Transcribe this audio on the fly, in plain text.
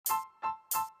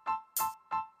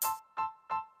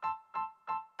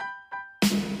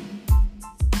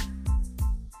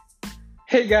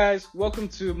Hey guys, welcome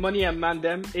to Money and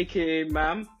Mandem, aka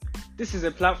MAM. This is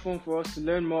a platform for us to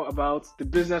learn more about the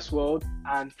business world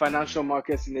and financial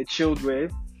markets in a chilled way.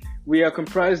 We are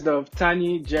comprised of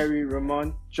Tani, Jerry,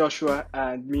 Ramon, Joshua,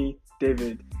 and me,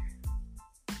 David.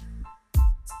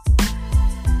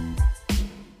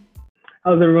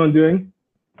 How's everyone doing?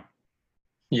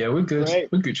 Yeah, we're good.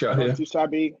 Great. We're good out here. Not too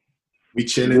shabby. We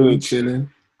chilling.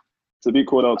 It's a bit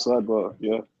cold outside, but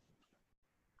yeah.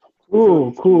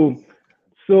 Cool.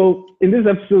 So in this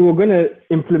episode, we're going to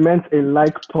implement a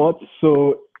like pot.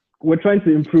 So we're trying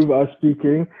to improve our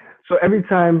speaking. So every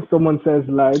time someone says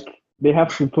like, they have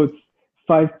to put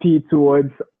 5p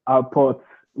towards our pot,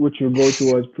 which will go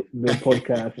towards the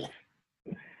podcast.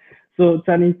 So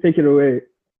Tani, take it away.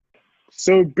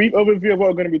 So brief overview of what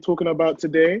we're going to be talking about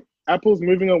today. Apple's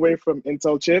moving away from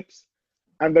Intel chips,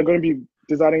 and they're going to be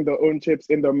designing their own chips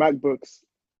in their MacBooks.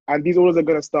 And these orders are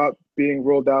going to start being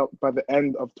rolled out by the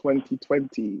end of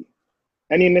 2020.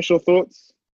 Any initial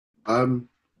thoughts? I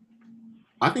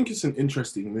think it's an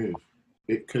interesting move.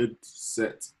 It could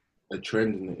set a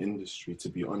trend in the industry, to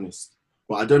be honest.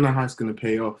 But I don't know how it's going to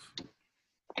pay off.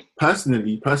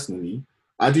 Personally,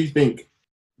 I do think...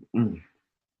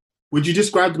 Would you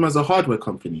describe them as a hardware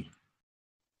company?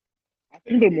 I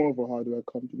think they're more of a hardware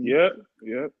company. Yeah.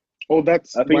 Oh,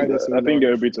 that's I think why they're so they're a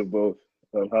large. bit of both,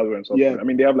 hardware and software. Yeah. I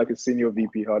mean, they have like a senior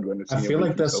VP hardware and a I senior feel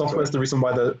like VP their software is the reason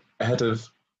why they're ahead of.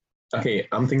 Okay,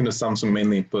 I'm thinking of Samsung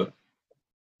mainly, but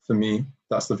for me,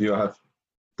 that's the view I have.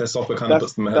 Their software kind of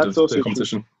puts them ahead of also the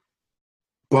competition.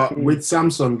 But with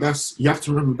Samsung, you have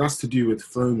to remember that's to do with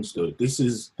phones, though. This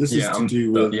is to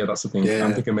do with that's the thing.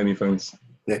 I'm thinking mainly phones.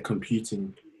 their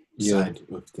computing side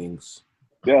of things.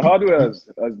 Their hardware has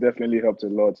definitely helped a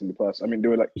lot in the past. I mean,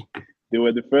 they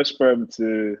were the first firm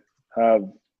to have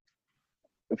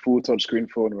a full touchscreen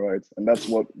phone, right? And that's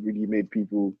what really made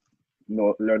people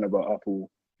learn about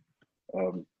Apple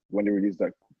when they released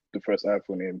like the first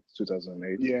iPhone in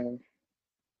 2008.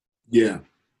 Yeah.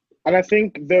 And I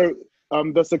think the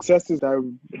success is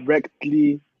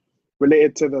directly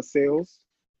related to the sales.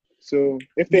 So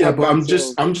if they have but bad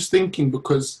sales, I'm just thinking,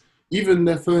 because even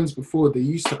their phones before, they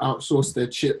used to outsource their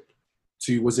chip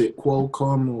to, was it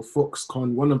Qualcomm or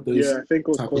Foxconn, one of those I think it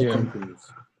was type Qualcomm. of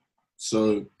companies.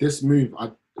 So this move,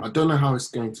 I don't know how it's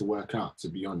going to work out, to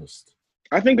be honest.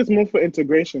 I think it's more for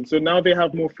integration. So now they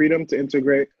have more freedom to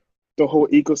integrate the whole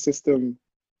ecosystem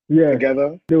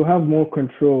together. They'll have more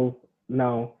control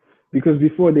now, because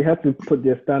before they had to put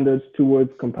their standards towards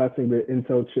compatible with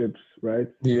Intel chips, right?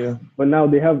 Yeah. But now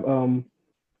they have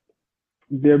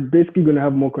they're basically going to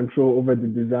have more control over the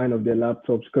design of their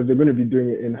laptops, because they're going to be doing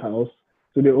it in-house.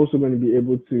 So they're also going to be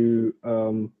able to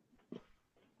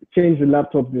change the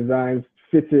laptop designs,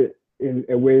 fit it in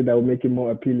a way that will make it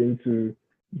more appealing to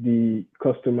the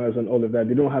customers and all of that.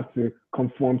 They don't have to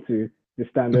conform to the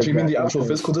standards. Do you mean the actual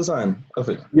physical design of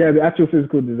it? Yeah, the actual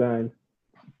physical design.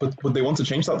 But would they want to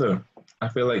change that though? I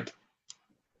feel like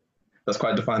that's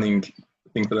quite a defining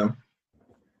thing for them.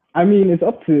 I mean, it's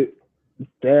up to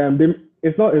them.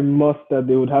 It's not a must that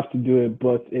they would have to do it,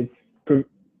 but it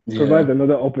provides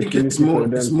another opportunity. It's more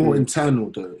internal,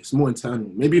 though. It's more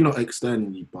internal. Maybe not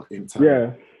externally, but internal.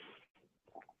 Yeah.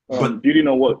 But building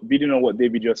on what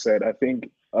David just said, I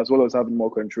think as well as having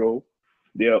more control,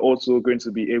 they are also going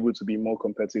to be able to be more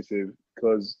competitive,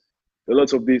 because a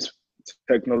lot of these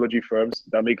technology firms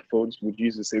that make phones would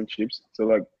use the same chips. So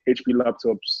like HP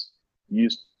laptops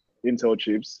use Intel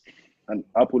chips, and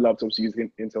Apple laptops use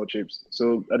Intel chips.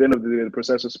 So at the end of the day, the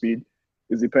processor speed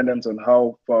is dependent on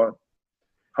how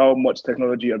much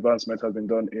technology advancement has been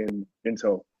done in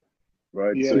Intel,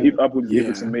 right? Yeah. So if Apple is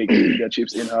able to make their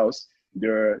chips in-house,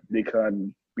 they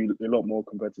can be a lot more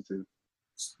competitive.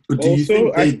 But do you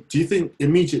think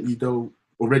immediately they'll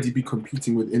already be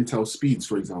competing with Intel speeds,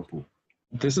 for example?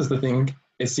 This is the thing.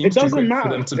 It seems It doesn't too quick matter. for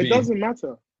them to be. It doesn't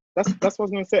matter. That's what I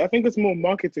was going to say. I think it's more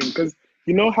marketing, because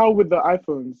you know how with the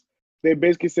iPhones, they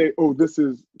basically say, oh, this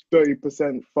is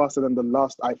 30% faster than the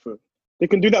last iPhone. They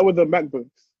can do that with the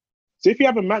MacBooks. So if you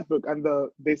have a MacBook and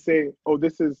they say, oh,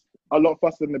 this is a lot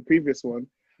faster than the previous one,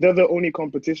 they're the only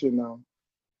competition now.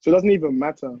 So it doesn't even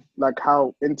matter like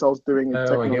how Intel's doing it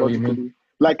technologically.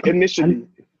 Like initially.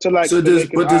 Does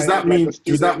that mean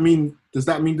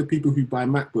the people who buy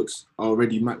MacBooks are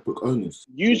already MacBook owners?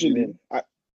 Usually.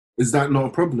 Is that not a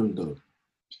problem though?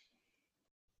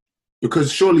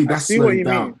 Because surely that's slowing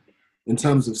down in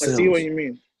terms of sales. I see what you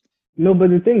mean. No,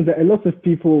 but the thing is that a lot of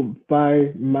people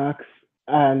buy Macs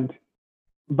for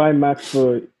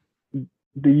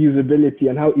the usability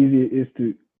and how easy it is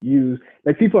to use.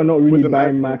 Like people are not really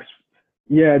buying Macs.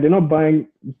 Yeah, they're not buying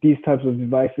these types of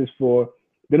devices for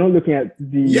They're not looking at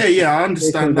the Yeah, I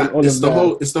understand that. all It's of the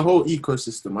that. it's the whole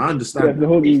ecosystem. I understand. Yeah, the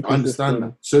whole I understand ecosystem.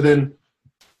 that. So then,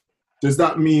 does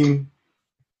that mean?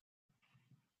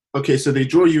 Okay, so they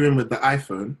draw you in with the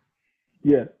iPhone.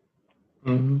 Yeah.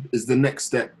 Is the next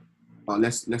step?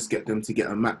 Let's get them to get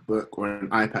a MacBook or an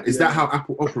iPad. Is that how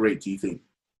Apple operate? Do you think?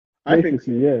 I think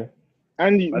so. Basically, yeah.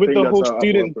 And I with think the that's whole how Apple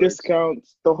student operates.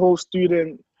 discounts, the whole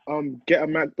student get a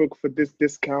MacBook for this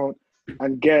discount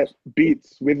and get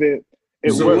Beats with it.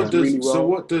 It So works what does really well.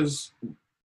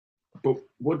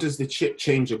 what does the chip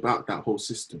change about that whole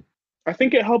system? I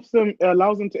think it helps them. It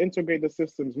allows them to integrate the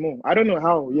systems more. I don't know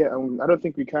how yet. I don't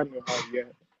think we can know how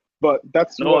yet. But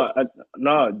that's No, what. I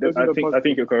those are the think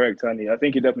positives. you're correct, Tani. I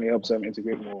think it definitely helps them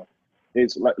integrate more.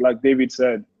 It's like David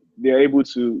said, they're able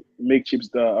to make chips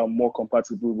that are more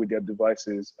compatible with their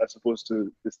devices as opposed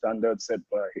to the standard set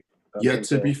by. Yeah,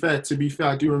 Intel. to be fair,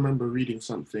 I do remember reading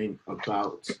something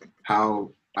about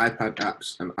how iPad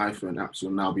apps and iPhone apps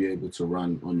will now be able to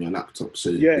run on your laptop. So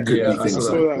Yeah, it could yeah, be I things I saw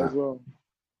saw like that that. as well.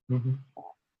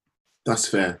 That's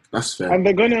fair. That's fair. And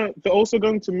they're also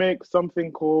going to make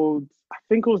something called, I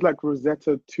think it was like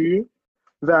Rosetta 2,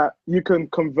 that you can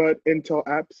convert Intel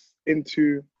apps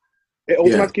into. It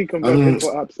automatically converts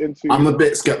Intel apps into. I'm a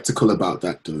bit skeptical about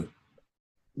that though.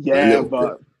 Yeah,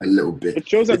 but a little bit. it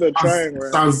shows that they're trying,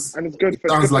 right? And it's good for.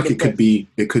 Sounds good like for the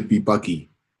it could be buggy.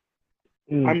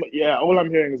 All I'm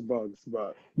hearing is bugs,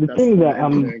 but The that's thing the that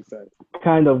I'm engineering side.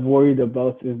 kind of worried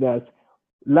about is that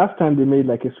last time they made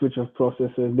like a switch of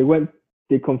processors,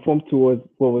 they conformed towards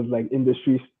what was like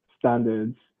industry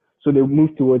standards. So they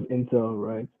moved towards Intel,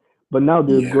 right? But now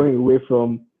they're going away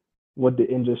from what the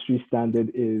industry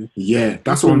standard is. Yeah,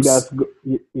 that's what I'm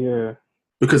yeah.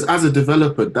 Because as a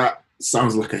developer, that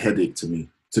sounds like a headache to me,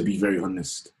 to be very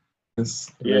honest.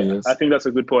 Yeah, I think that's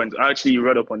a good point. I actually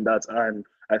read up on that, and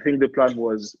I think the plan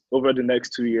was over the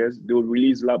next 2 years, they'll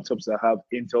release laptops that have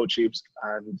Intel chips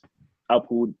and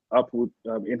Apple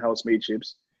in-house made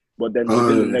chips. But then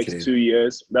within the next 2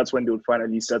 years, that's when they'll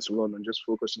finally settle on and just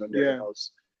focusing on their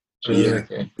in-house.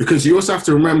 Because you also have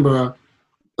to remember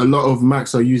a lot of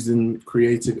Macs are used in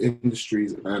creative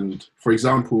industries, and for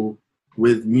example,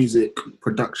 with music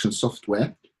production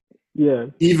software,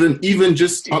 even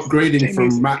just upgrading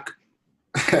from Mac,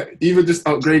 even just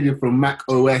upgrading from Mac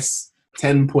OS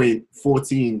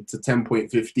 10.14 to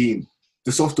 10.15,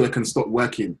 the software can stop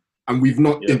working, and we've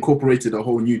not incorporated a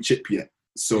whole new chip yet.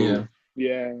 So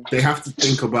they have to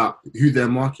think about who their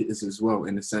market is as well,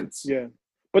 in a sense. Yeah.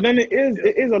 But then it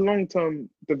is a long-term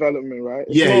development, right?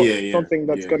 It's not something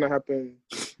that's going to happen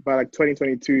by like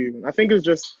 2022 even. I think it's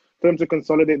just for them to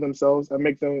consolidate themselves and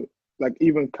make them like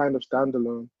even kind of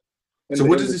standalone. So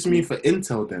what does this mean for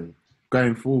Intel then,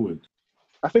 going forward?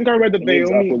 I think I read that they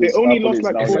only lost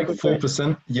like 4%. Like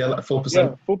 4%. Yeah, like 4%.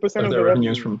 Yeah, 4% of their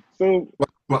revenues from. So,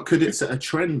 but could it set a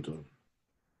trend though?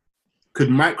 Could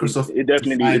Microsoft? It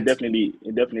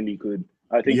definitely could.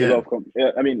 I think a lot of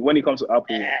I mean, when it comes to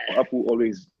Apple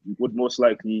always would most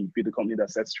likely be the company that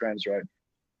sets trends, right?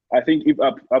 I think if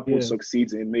Apple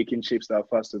succeeds in making chips that are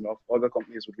fast enough, other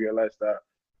companies would realize that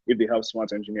if they have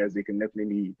smart engineers, they can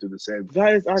definitely do the same.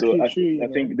 That is actually true. I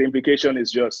think the implication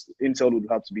is just Intel would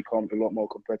have to become a lot more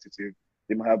competitive.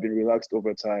 They might have been relaxed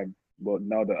over time, but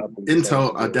now that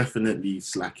Intel are definitely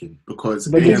slacking because.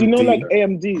 But did you know, like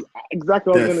AMD?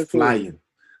 Exactly what I was going to say. Flying.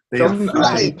 They are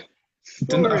flying.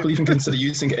 Didn't Apple even consider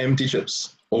using AMD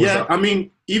chips? I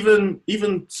mean,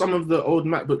 even some of the old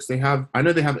MacBooks they have. I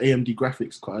know they have AMD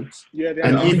graphics cards. Yeah,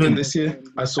 and even this year,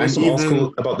 I saw some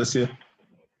article about this year.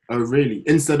 Oh, really?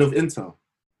 Instead of Intel?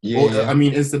 Yeah. I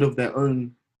mean, instead of their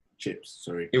own chips.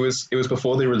 Sorry. It was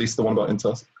before they released the one about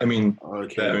Intel. I mean,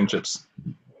 their own chips.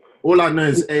 All I know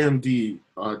is AMD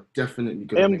are definitely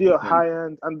going to AMD are high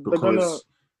end, and they're gonna.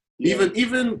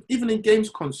 Even in games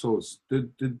consoles, the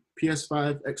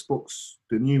PS5, Xbox,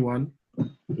 the new one,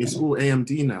 it's all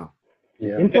AMD now.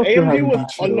 Yeah. Intel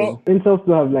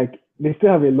still have they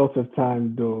still have a lot of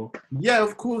time though. Yeah,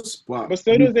 of course, but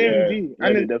so does AMD,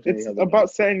 and it's about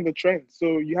setting the trend.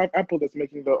 So you have Apple that's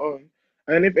making their own,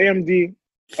 and if AMD,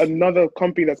 another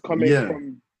company that's coming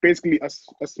from basically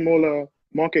a smaller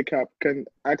market cap, can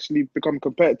actually become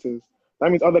competitors,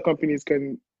 that means other companies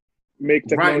can make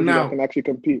technology that can actually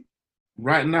compete.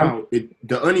 Right now,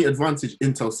 the only advantage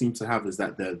Intel seems to have is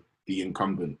that they're the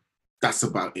incumbent. That's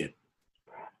about it.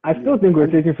 I still think we're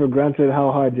taking for granted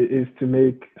how hard it is to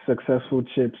make successful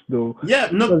chips, though. Yeah,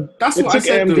 no, that's what I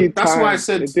said.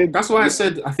 That's why I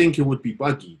said I think it would be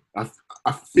buggy.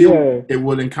 I feel it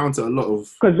will encounter a lot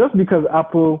of. Because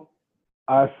Apple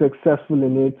are successful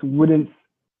in it,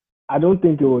 I don't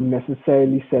think it will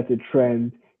necessarily set a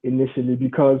trend initially,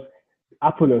 because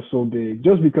Apple are so big.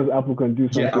 Just because Apple can do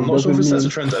something, Yeah, I'm not sure if it sets a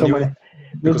trend anyway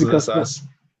because of their size.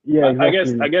 Yeah,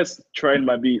 exactly. I guess trend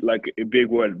might be like a big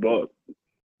word, but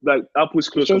like Apple's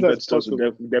close competitors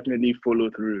will definitely follow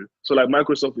through. So like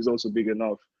Microsoft is also big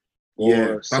enough.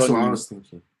 Yeah, that's what I was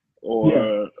thinking.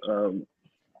 Or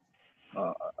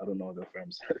I don't know the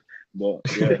firms, but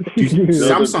yeah,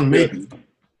 Samsung maybe.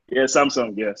 Yeah,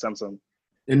 Samsung.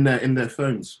 In their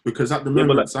phones, because at the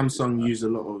moment Samsung use a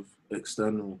lot of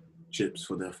external chips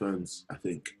for their phones, I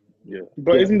think. Yeah,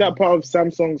 but isn't that part of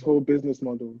Samsung's whole business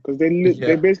model? Because they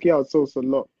basically outsource a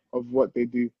lot of what they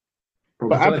do.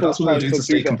 But I feel like that's what they're doing to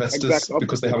stay competitors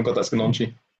because they haven't got that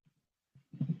technology.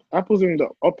 Apple's doing the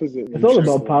opposite. It's all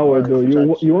about power, though.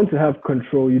 You want to have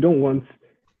control. You don't want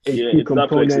a key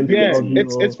component.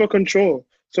 It's for control,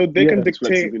 so they can dictate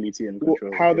flexibility and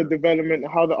control, how the development,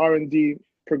 how the R&D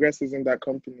progresses in that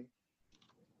company.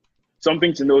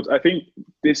 Something to note, I think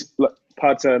this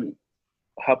pattern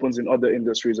happens in other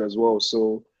industries as well.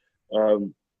 So,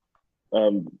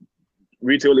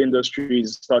 retail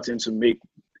industries starting to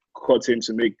cut in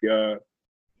to make their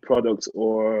products,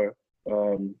 or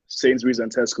Sainsbury's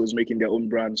and Tesco's making their own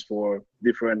brands for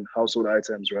different household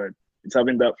items, right? It's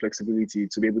having that flexibility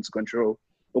to be able to control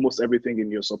almost everything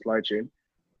in your supply chain.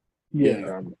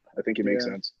 Yeah. I think it makes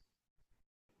sense.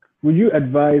 Would you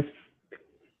advise,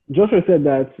 Joshua said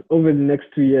that over the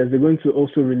next 2 years, they're going to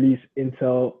also release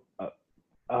Intel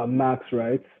Macs,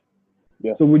 right?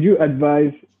 Yeah. So would you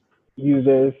advise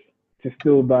users to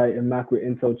still buy a Mac with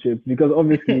Intel chips? Because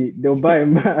obviously they'll buy a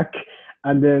Mac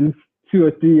and then 2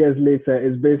 or 3 years later,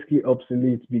 it's basically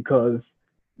obsolete because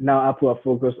now Apple are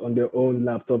focused on their own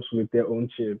laptops with their own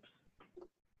chips.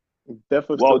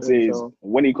 Definitely. What I would say is,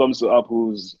 when it comes to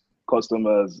Apple's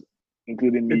customers,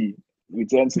 including me, we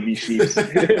tend to be sheeps.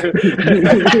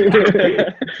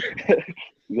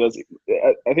 Because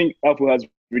I think Apple has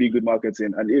really good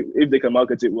marketing, and if they can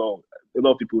market it well, a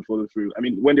lot of people will follow through. I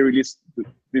mean, when they released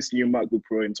this new MacBook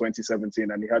Pro in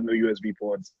 2017 and it had no USB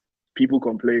ports, people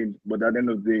complained, but at the end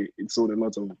of the day, it sold a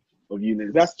lot of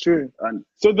units. That's true. And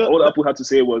so all Apple had to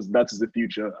say was, that is the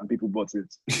future, and people bought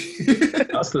it.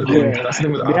 That's the thing. That's the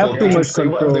thing with Apple. They can say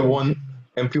whatever they want,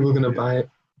 and people are going to buy it.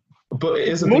 But it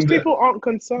is most people aren't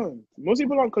concerned. Most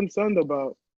people aren't concerned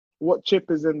about what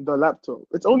chip is in the laptop.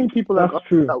 It's only people like us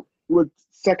that would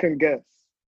second guess.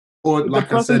 Or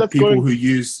like I said, people who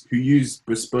use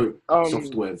bespoke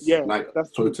softwares, like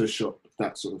Photoshop,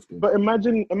 that sort of thing. But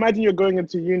imagine you're going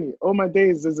into uni. Oh my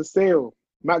days, there's a sale.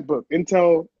 MacBook,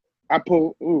 Intel,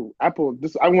 Apple. Ooh, Apple.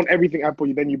 I want everything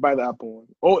Apple. Then you buy the Apple one.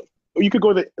 Or you could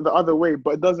go the other way,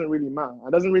 but it doesn't really matter.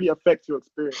 It doesn't really affect your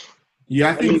experience.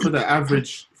 Yeah, I think for the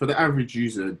average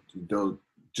user, they'll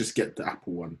just get the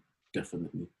Apple one,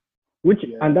 definitely.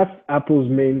 And that's Apple's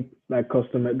main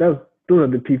customer. Those are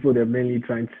the people they're mainly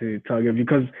trying to target,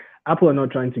 because Apple are not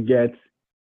trying to get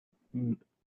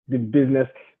the business,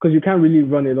 because you can't really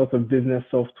run a lot of business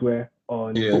software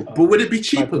on. Yeah. But would it be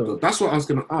cheaper though? That's what I was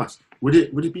going to ask. Would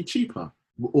it be cheaper,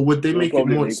 or would they make it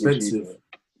more expensive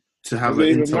to have an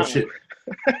Intel chip?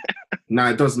 No,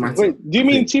 it doesn't matter. Wait, do you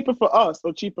mean cheaper for us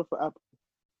or cheaper for Apple?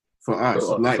 For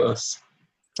us,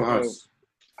 for us.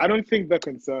 I don't think they're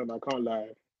concerned. I can't lie.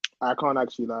 I can't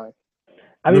actually lie.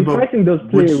 I mean, pricing does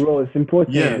play a role. It's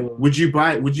important. Yeah. Would you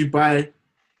buy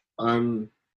an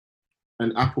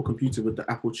Apple computer with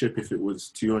the Apple chip if it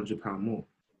was £200 more?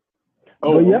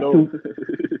 Oh, you have to.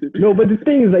 No, but the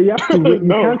thing is that you have to wait. You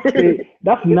can't say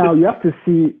that's now. You have to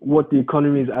see what the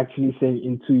economy is actually saying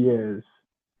in 2 years.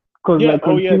 Because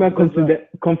consumer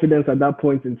confidence at that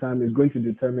point in time is going to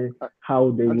determine how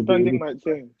they will be.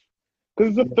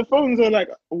 Because the phones are like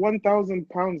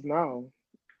 £1,000 now.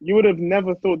 You would have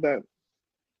never thought that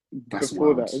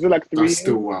before that. Is it like 3 years? That's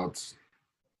still wild.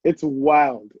 It's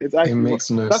wild. It's actually. It makes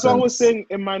no sense. That's why I was saying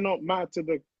it might not matter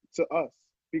to us,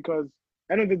 because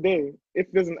end of the day,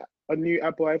 if there's a new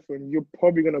Apple iPhone, you're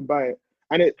probably gonna buy it,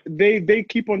 and they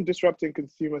keep on disrupting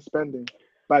consumer spending.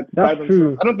 That's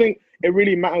true. I don't think it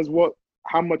really matters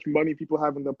how much money people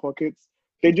have in their pockets.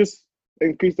 They just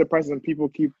increase the prices and people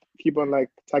keep on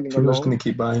tagging along. People are just gonna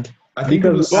keep buying. I think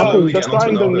they're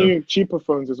starting the new cheaper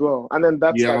phones as well, and then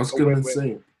that's I was gonna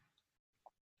say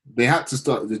they had to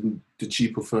start the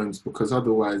cheaper phones, because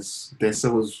otherwise their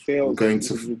sales were going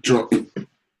to drop.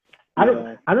 I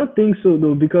don't think so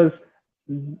though, because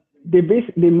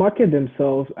they market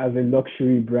themselves as a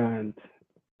luxury brand,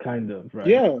 kind of, right?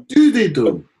 Yeah. Do they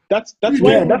though? That's why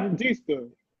it would reduce though.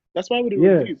 That's why it would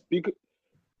reduce.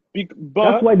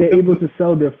 But that's why they're able to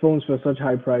sell their phones for such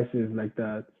high prices like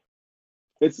that.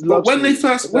 But when they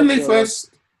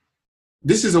first,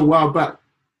 this is a while back,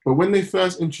 but when they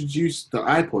first introduced the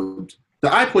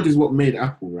iPod is what made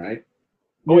Apple, right?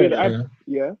 Oh yeah, Yeah.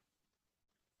 yeah.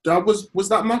 That was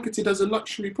that marketed as a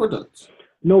luxury product?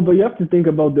 No, but you have to think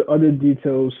about the other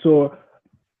details. So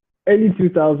early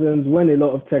 2000s, when a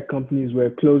lot of tech companies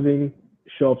were closing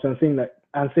shops and saying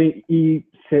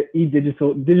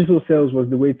digital sales was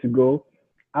the way to go,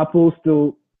 Apple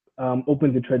still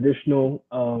opened the traditional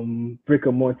brick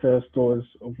and mortar stores,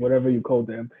 of whatever you call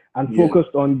them, and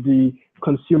focused on the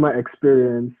consumer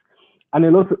experience. And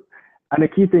the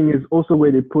key thing is also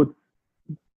where they put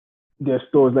their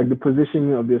stores, like the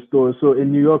positioning of their stores. So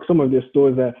in New York, some of their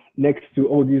stores are next to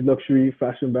all these luxury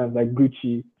fashion brands like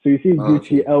Gucci. So you see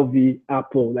Gucci, LV,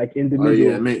 Apple, like in the middle. Oh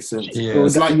yeah, it makes sense. Yeah. So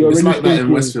it's like that in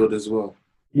Westfield as well.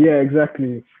 Yeah,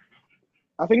 exactly.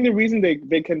 I think the reason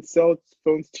they can sell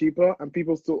phones cheaper and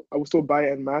people will still buy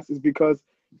it en masse is because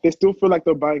they still feel like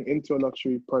they're buying into a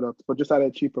luxury product, but just at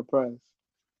a cheaper price.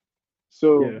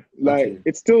 So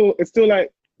it's still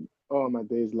like, oh my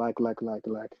days, like.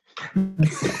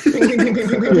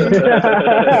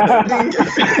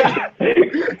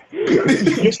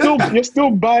 you're still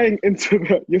buying into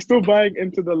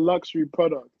the luxury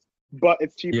product, but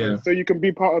it's cheaper. Yeah. So you can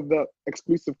be part of the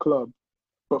exclusive club,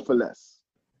 but for less.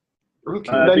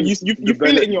 Okay. Then you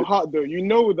feel it in your heart though. You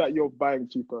know that you're buying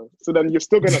cheaper. So then you're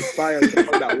still gonna aspire to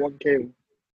that 1K.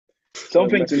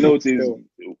 Something to note is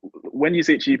when you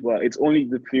say cheaper, it's only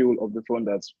the feel of the phone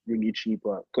that's really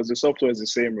cheaper because the software is the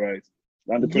same, right?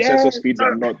 And the processor speeds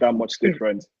are not that much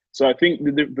different. So I think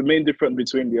the main difference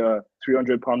between their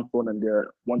 £300 phone and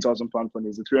their £1,000 phone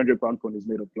is the £300 phone is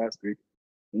made of plastic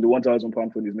and the £1,000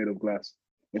 phone is made of glass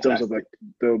in terms of like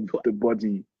the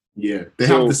body. Yeah, they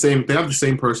have the same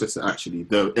processor actually.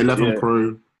 The 11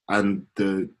 Pro and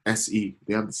the SE,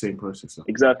 they have the same processor.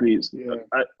 Exactly.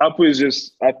 Apple is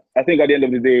just, I think at the end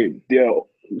of the day,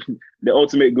 their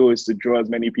ultimate goal is to draw as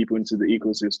many people into the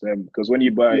ecosystem. Because when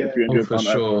you buy a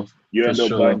 £300 you end up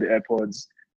buying the AirPods.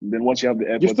 And then once you have the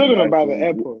AirPods, you're still gonna buy the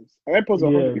AirPods. AirPods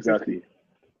are 100%. Exactly.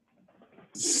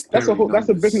 That's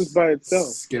a business by itself.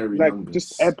 Scary like numbers.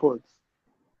 just AirPods.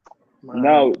 Man.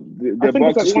 Now the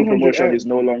back to school promotion M. is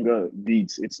no longer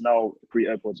Beats. It's now free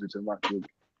AirPods with a MacBook.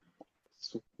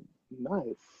 So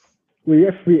nice. We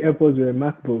have free AirPods with a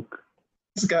MacBook.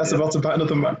 This guy's about to buy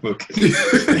another MacBook.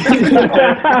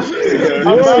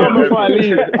 I'll buy it before I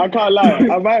leave. I can't lie.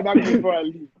 I'll buy it back before I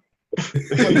leave.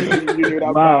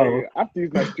 Wow. I have to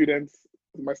use my students.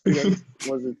 Was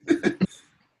it?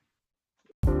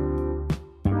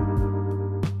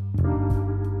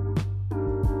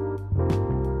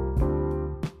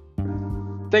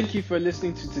 Thank you for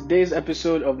listening to today's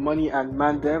episode of Money and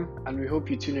Mandem, and we hope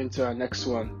you tune into our next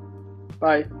one.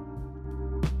 Bye.